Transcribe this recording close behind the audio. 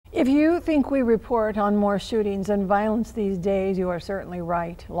If you think we report on more shootings and violence these days, you are certainly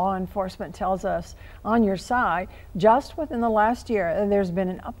right. Law enforcement tells us on your side. Just within the last year, there's been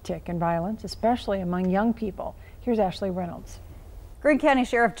an uptick in violence, especially among young people. Here's Ashley Reynolds. Greene County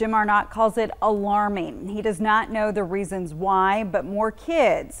Sheriff Jim Arnott calls it alarming. He does not know the reasons why, but more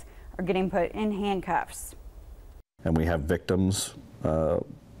kids are getting put in handcuffs. And we have victims.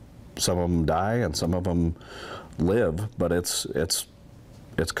 Some of them die and some of them live, but it's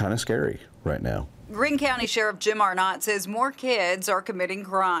kind of scary right now. Greene County Sheriff Jim Arnott says more kids are committing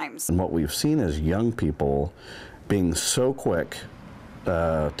crimes. And what we've seen is young people being so quick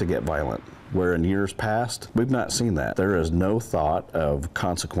to get violent, where in years past, we've not seen that. There is no thought of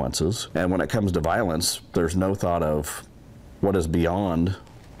consequences. And when it comes to violence, there's no thought of what is beyond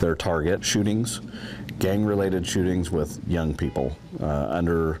their target. Shootings, gang-related shootings with young people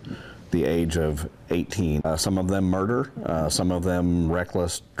under the age of 18. Some of them murder, some of them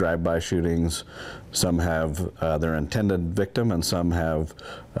reckless drive-by shootings, some have their intended victim, and some have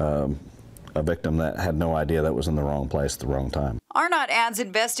a victim that had no idea that was in the wrong place at the wrong time. Arnott adds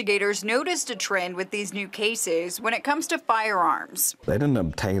investigators noticed a trend with these new cases when it comes to firearms. They didn't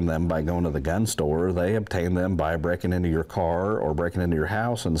obtain them by going to the gun store. They obtained them by breaking into your car or breaking into your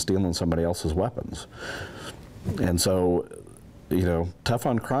house and stealing somebody else's weapons. And so, you know, tough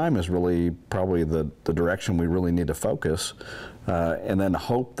on crime is really probably the direction we really need to focus, and then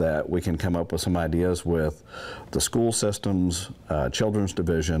hope that we can come up with some ideas with the school systems, children's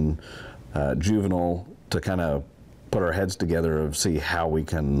division, juvenile, to kind of put our heads together and see how we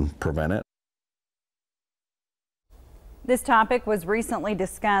can prevent it. This topic was recently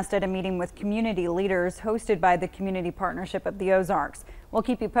discussed at a meeting with community leaders hosted by the Community Partnership of the Ozarks. We'll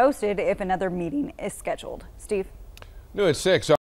keep you posted if another meeting is scheduled. Steve? New at 6.